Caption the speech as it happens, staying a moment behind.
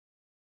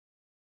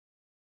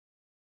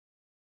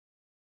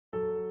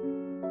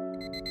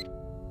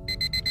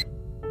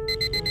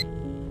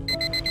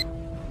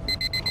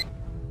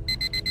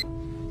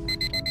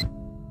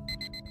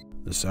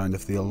The sound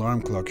of the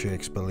alarm clock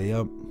shakes Billy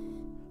up,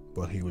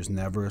 but he was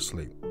never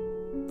asleep.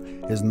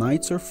 His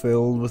nights are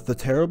filled with the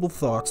terrible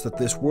thoughts that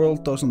this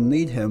world doesn't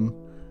need him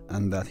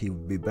and that he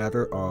would be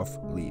better off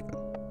leaving.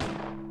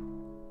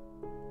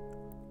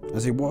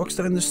 As he walks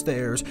down the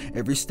stairs,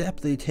 every step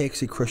that he takes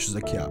he crushes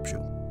a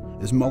capsule.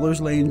 His mother's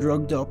laying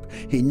drugged up.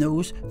 He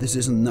knows this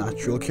isn't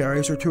natural,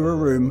 carries her to her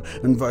room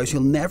and vows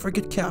he'll never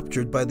get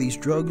captured by these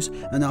drugs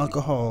and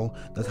alcohol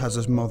that has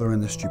his mother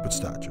in a stupid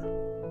stature.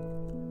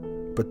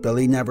 But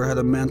Billy never had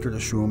a mentor to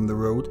show him the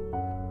road.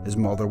 His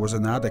mother was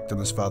an addict and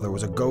his father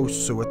was a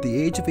ghost, so at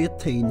the age of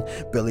 18,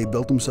 Billy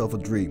built himself a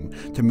dream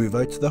to move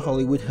out to the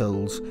Hollywood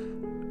Hills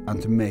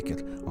and to make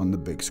it on the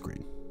big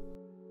screen.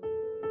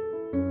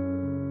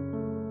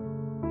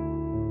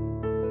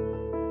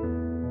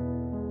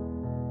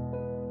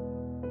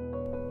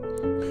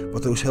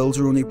 But those hills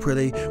are only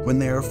pretty when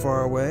they are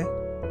far away.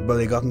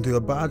 Billy got into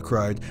a bad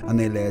crowd and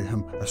they led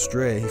him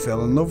astray. He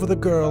fell in love with a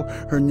girl,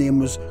 her name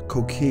was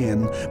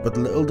Cocaine, but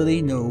little did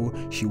he know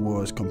she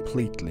was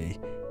completely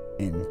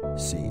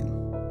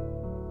insane.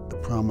 The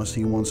promise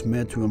he once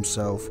made to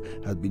himself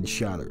had been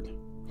shattered,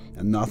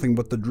 and nothing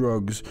but the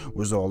drugs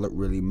was all that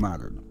really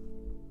mattered.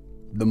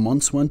 The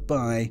months went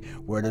by.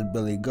 Where did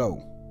Billy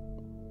go?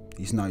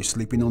 He's now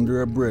sleeping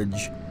under a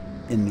bridge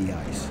in the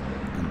ice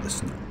and the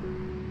snow.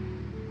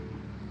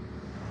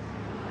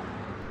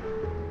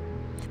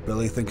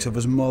 Billy thinks of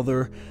his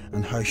mother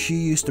and how she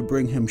used to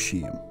bring him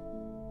shame.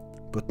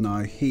 But now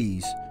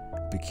he's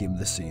became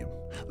the same.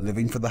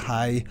 Living for the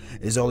high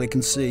is all he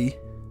can see.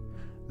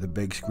 The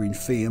big screen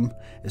fame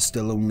is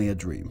still only a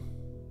dream.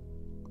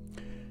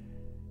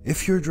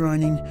 If you're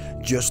drowning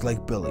just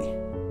like Billy,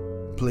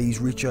 please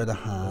reach out a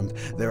hand.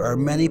 There are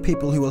many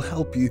people who will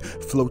help you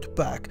float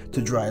back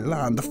to dry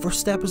land. The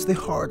first step is the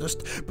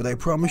hardest, but I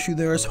promise you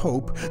there is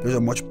hope. There's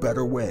a much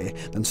better way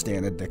than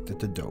staying addicted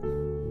to dope.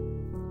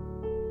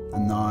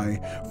 And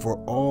now, for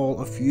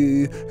all of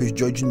you who's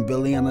judging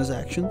Billy and his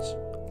actions,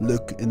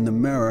 look in the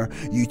mirror.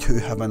 You too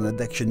have an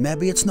addiction.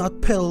 Maybe it's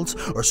not pills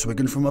or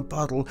swigging from a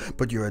bottle,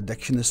 but your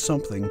addiction is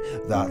something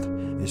that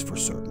is for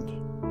certain.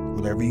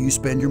 Whatever you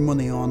spend your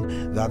money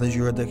on, that is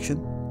your addiction.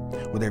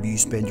 Whatever you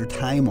spend your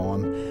time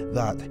on,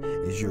 that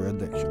is your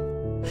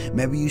addiction.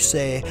 Maybe you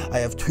say, I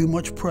have too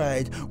much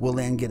pride, will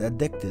then get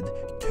addicted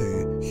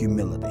to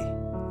humility.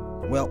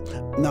 Well,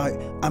 now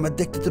I'm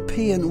addicted to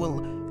pain, well,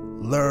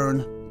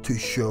 learn to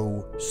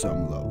show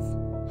some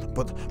love.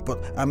 But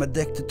I'm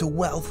addicted to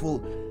wealth, well,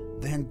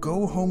 then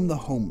go home the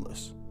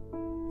homeless.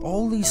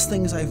 All these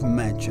things I've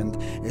mentioned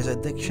is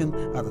addiction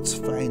at its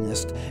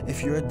finest.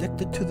 If you're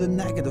addicted to the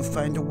negative,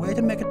 find a way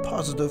to make it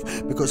positive,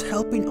 because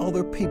helping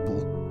other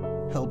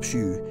people helps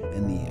you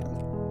in the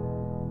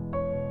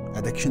end.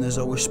 Addiction is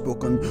always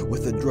spoken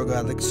with the drug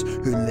addicts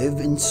who live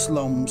in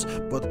slums,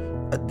 but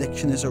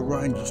addiction is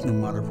around us no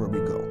matter where we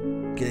go.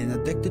 Getting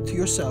addicted to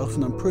yourself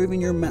and improving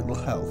your mental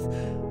health,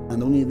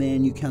 and only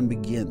then you can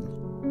begin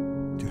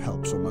to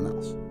help someone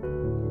else.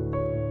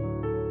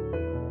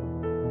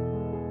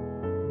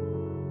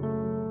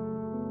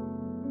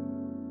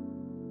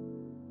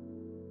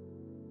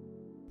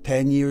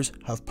 "10 years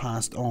have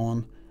passed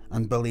on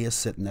and Billy is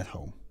sitting at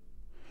home.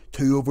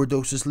 2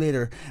 overdoses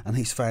later and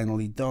he's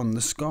finally done.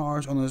 The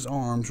scars on his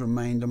arms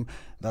remind him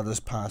that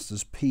his past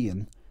is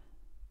pain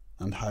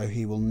and how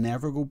he will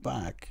never go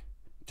back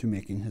to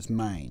making his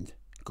mind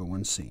go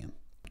insane.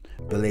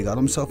 Billy got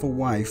himself a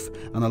wife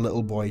and a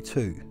little boy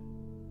too.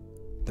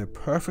 They're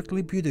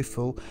perfectly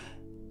beautiful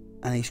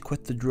and he's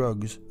quit the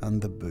drugs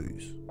and the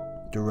booze.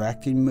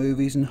 Directing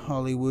movies in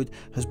Hollywood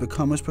has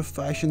become his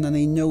profession, and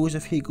he knows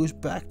if he goes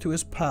back to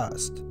his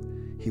past,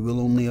 he will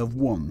only have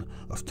one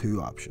of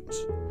 2 options.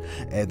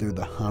 Either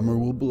the hammer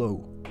will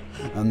blow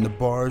and the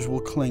bars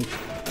will clink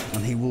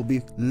and he will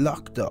be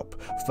locked up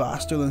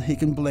faster than he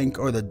can blink,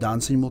 or the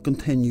dancing will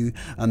continue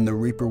and the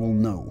reaper will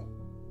know.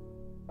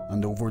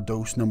 And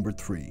overdose number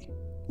 3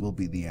 will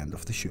be the end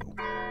of the show.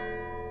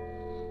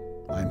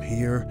 I'm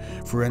here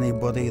for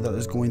anybody that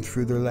is going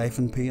through their life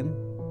in pain.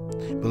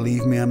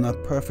 Believe me, I'm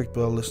not perfect,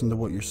 but I'll listen to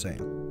what you're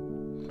saying.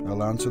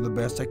 I'll answer the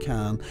best I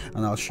can,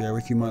 and I'll share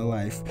with you my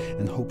life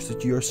in hopes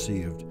that you're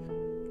saved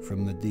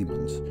from the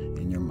demons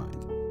in your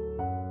mind.